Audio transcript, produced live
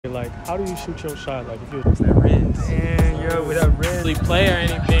like, how do you shoot your shot? Like, if you're that Riz. Man, yo, with that Riz. Play or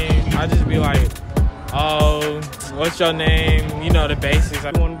anything, I just be like, oh, what's your name? You know, the basics.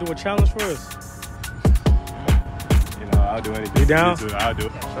 You want to do a challenge for us? You know, I'll do anything. You down? I'll do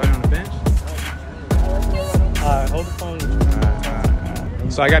it. Starting on the bench. Alright, hold the phone.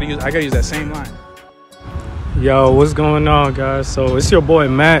 So I gotta use that same line. Yo, what's going on, guys? So it's your boy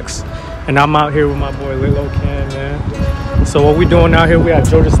Max, and I'm out here with my boy Lilo Cam, man. So what we doing out here? We at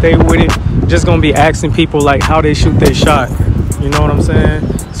Georgia State with it. Just gonna be asking people like how they shoot their shot. You know what I'm saying?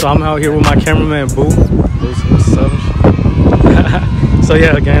 So I'm out here with my cameraman Boo. What's up? So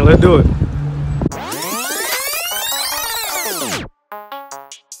yeah, gang, let's do it.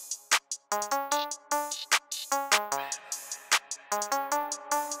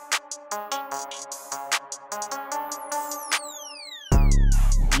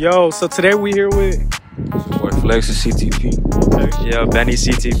 Yo, so today we here with Boy Flex is CTP. Okay. Yeah, Benny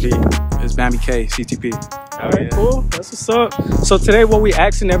CTP. It's Bambi K, CTP. Alright, cool. That's what's up. So today what we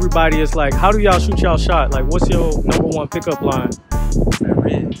asking everybody is like, how do y'all shoot y'all shot? Like, what's your #1 pickup line? That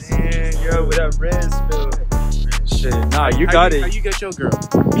Riz. Man, yo, with that Riz, shit. Nah, you got it. How you get your girl?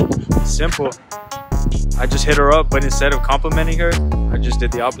 Simple. I just hit her up, but instead of complimenting her, I just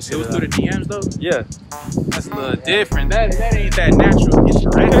did the opposite. It was through the DMs though? Yeah. That's a little different. That ain't that natural. It's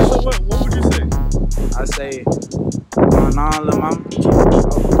Okay, fresh. so what would you say? I say, nah, little mama. I'm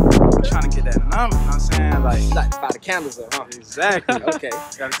trying to get that number, you know what I'm saying? Like to buy the candles up, huh? exactly. Okay.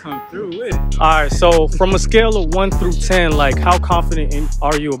 Gotta come through with it. Alright, so from a scale of 1 through 10, like how confident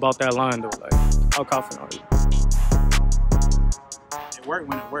are you about that line though? Like, how confident are you? It worked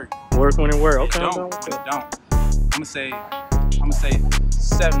when it worked. Work when it work. Okay. It don't when it don't. I'ma say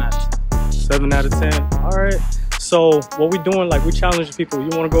 7 out of 10. 7 out of 10. Alright. So what we doing, like we challenging people. You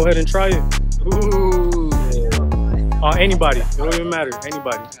wanna go ahead and try it? Ooh. Anybody. It don't even matter.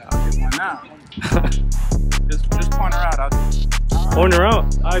 Anybody. I'll get one now. just point her out. I'll do it. Point her out.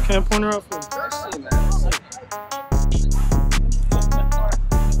 I can't point her out for you. Let's see, man. Let's see.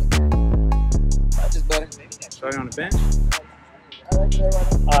 Just better. Starting on the bench.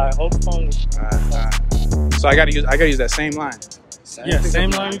 Alright, hold the phone. Alright. So I gotta use that same line. Yeah,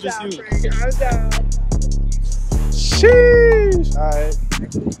 same line you just used. Sheesh. Alright.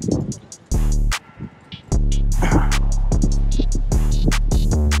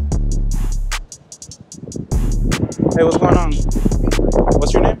 Hey, what's going on?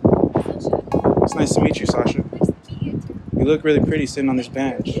 What's your name? It's nice to meet you, Sasha. You look really pretty sitting on this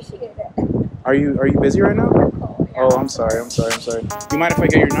bench. Are you busy right now? Oh, I'm sorry. You mind if I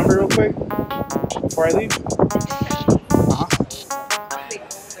get your number real quick before I leave?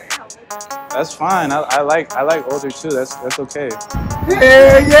 That's fine. I like older too. That's okay.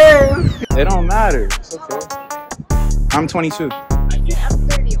 Yeah. It don't matter. It's okay. I'm 22. I'm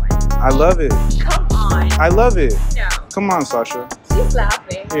 31. I love it. Come on. I love it. No. Come on, Sasha. She's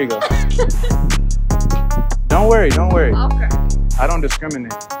laughing. Here you go. Don't worry. Okay. I don't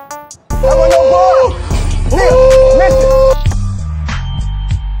discriminate.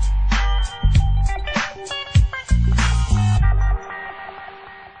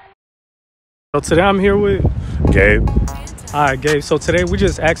 So today I'm here with Gabe. Alright, Gabe. So today we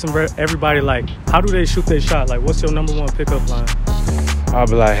just asking everybody like, how do they shoot their shot? Like, what's your #1 pickup line? I'll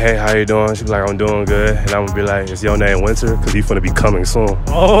be like, hey, how you doing? She'll be like, I'm doing good. And I'm gonna be like, is your name Winter? Because he's gonna be coming soon.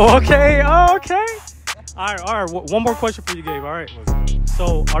 Oh, okay. Okay. Alright. One more question for you, Gabe. Alright.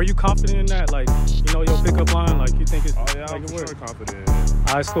 So are you confident in that? Like, you know, your pickup line, like you think it's Oh, yeah, like I'm it sure works? confident in it.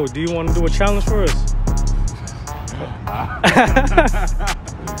 Alright, cool. Do you want to do a challenge for us?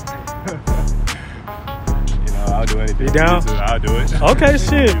 You know, I'll do anything. You down? I'll do it. Okay,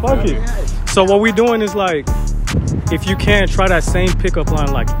 shit. Fuck it. So what we doing is like, if you can, try that same pickup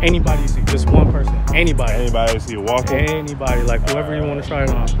line like anybody you see, just one person, anybody. Anybody see you walking? Anybody, like whoever you want to try it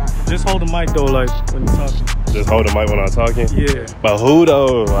on. Just hold the mic though, like when you're talking. Just hold the mic when I'm talking? Yeah. But who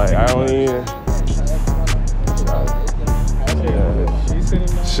though? Like, I don't even. She's sitting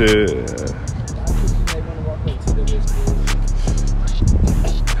down. Shit.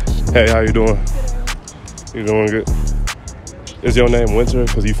 Hey, how you doing? You doing good? Is your name Winter?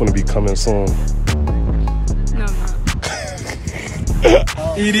 Because you finna be coming soon. No, I'm not.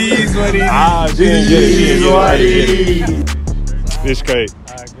 It is what it is. Ah, she didn't get it. She didn't get it. It's great.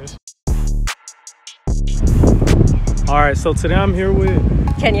 Alright, so today I'm here with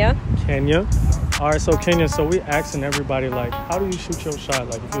Kenya. Alright, so Kenya, so we asking everybody like, how do you shoot your shot?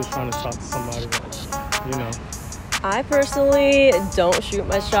 Like if you was trying to talk to somebody, like, you know. I personally don't shoot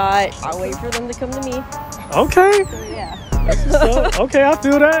my shot. I wait for them to come to me. Okay. So, yeah. So, okay, I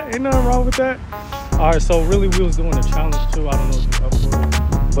feel that. Ain't nothing wrong with that. Alright, so really we was doing a challenge too. I don't know if you're up for it.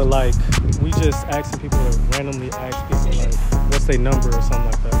 but like we just asking people to randomly ask people like what's their number or something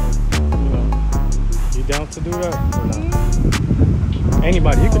like that. Like, you know, you down to do that or not?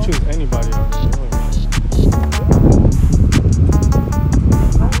 Anybody, you can choose anybody out there.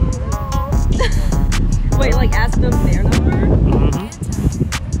 Wait, like ask them their number? Mm-hmm.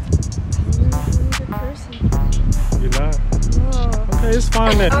 Good person. You're not? Oh. Okay, it's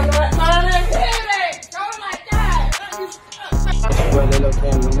fine then.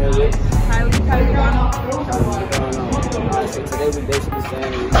 Kylie Ronald. So today we basically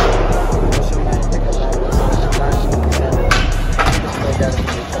saying,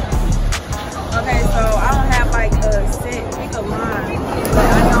 Okay, so I don't have like a set pick of line, but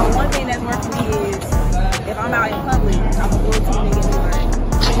I know one thing that's worked for me is if I'm out in public, I'm a little too nigga like,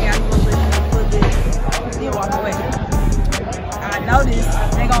 okay, I just want to listen a little bit, then walk away. I notice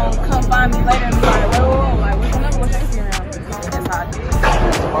they gonna come find me later and be like, whoa, like what's your number, what's your Instagram? That's how I do it.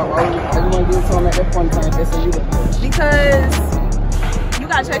 why you want to do it to them at that point in time? They say you the Because you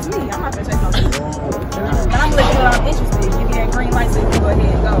gotta chase me. I'm not gonna chase no people. But I'm looking at I'm interested. Give me that green light so you can go ahead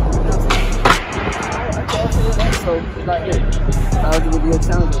and go. You know what I'm saying? So it's like, how would you be a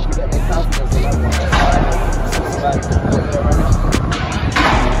challenge if you got that confidence in that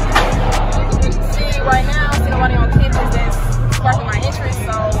See, right now, I see nobody on campus that's sparking my interest,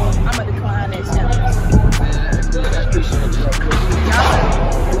 so I'm gonna decline that challenge.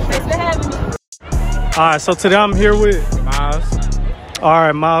 Thanks for having me. All right, so today I'm here with Miles. All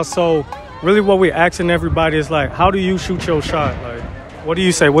right, Miles. So really what we're asking everybody is like, how do you shoot your shot? Like, what do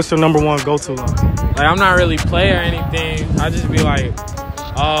you say? What's your number one go-to line? Like, I'm not really play or anything. I just be like,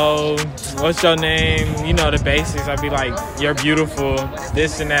 oh, what's your name? You know, the basics. I'd be like, you're beautiful,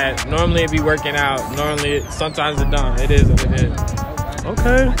 this and that. Normally it be working out. Sometimes it don't. It is what it is.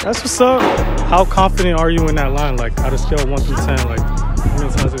 Okay, that's what's up. How confident are you in that line? Like, out of scale of 1 through 10, like, how many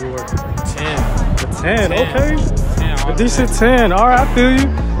times have you worked? 10. A 10, okay. 10, A decent 10. All right, I feel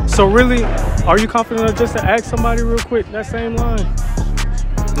you. So really, are you confident enough just to ask somebody real quick that same line?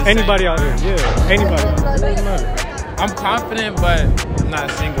 Anybody out there? Yeah, anybody. It doesn't matter. I'm confident, but I'm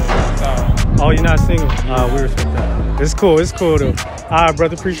not single. So. Oh, you're not single? We respect that. It's cool though. All right,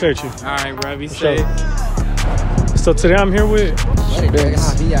 brother, appreciate you. All right, bro, be Sure. safe. So today I'm here with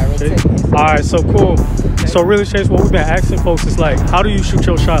Chase. All right, so cool. So really, Chase, what we've been asking folks is like, how do you shoot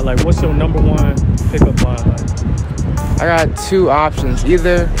your shot? Like, what's your number one pickup line? Like, I got two options.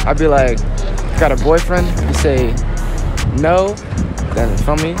 Either I'd be like, got a boyfriend, you say no, then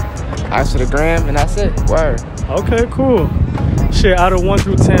from me, ask for the gram, and that's it. Word. okay, cool. Shit, out of 1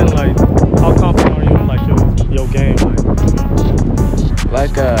 through 10, like, how confident are you in like your game?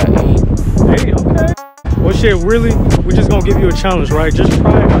 Like 8. 8, okay. Well, shit, really, we're just gonna give you a challenge, right? Just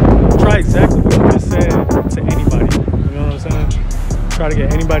try exactly what you just said to anybody. You know what I'm saying? Try to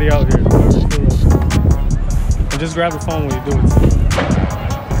get anybody out here. And just grab the phone when you do it.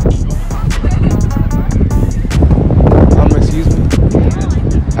 Excuse me.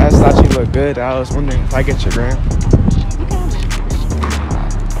 I just thought you looked good. I was wondering if I get your gram.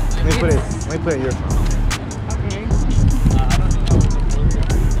 Let me put it in your phone.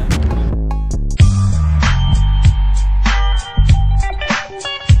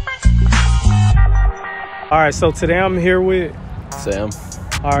 All right, so today I'm here with Sam.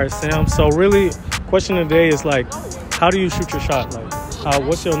 All right, Sam. So really, question of the day is like, how do you shoot your shot? Like,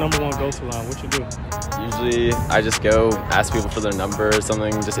 what's your number one go-to line? What you do? Usually I just go ask people for their number or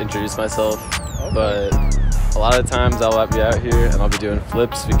something, just introduce myself. Okay. But a lot of the times I'll be out here and I'll be doing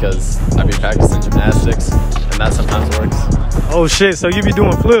flips because I'll be practicing gymnastics and that sometimes works. Oh shit, so you be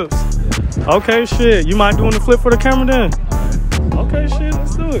doing flips? Yeah. Okay, shit. You mind doing the flip for the camera then? Okay, shit,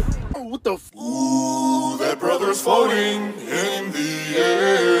 let's do it. What the Ooh, that brother's floating in the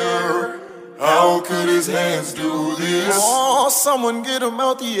air. How could his hands do this? Oh, someone get him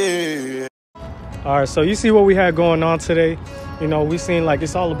out the air. All right, so you see what we had going on today. You know, we seen like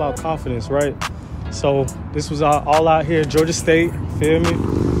it's all about confidence, right? So this was all out here, Georgia State, feel me?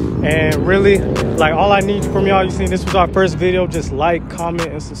 And really, like all I need from y'all, you seen this was our first video. Just like, comment,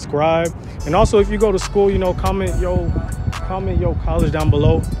 and subscribe. And also, if you go to school, you know, comment your college down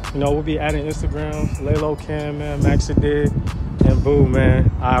below. You know, we'll be adding Instagram, Laylo Cam, man, Max it did, and boom, man.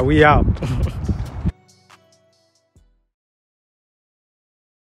 All right, we out.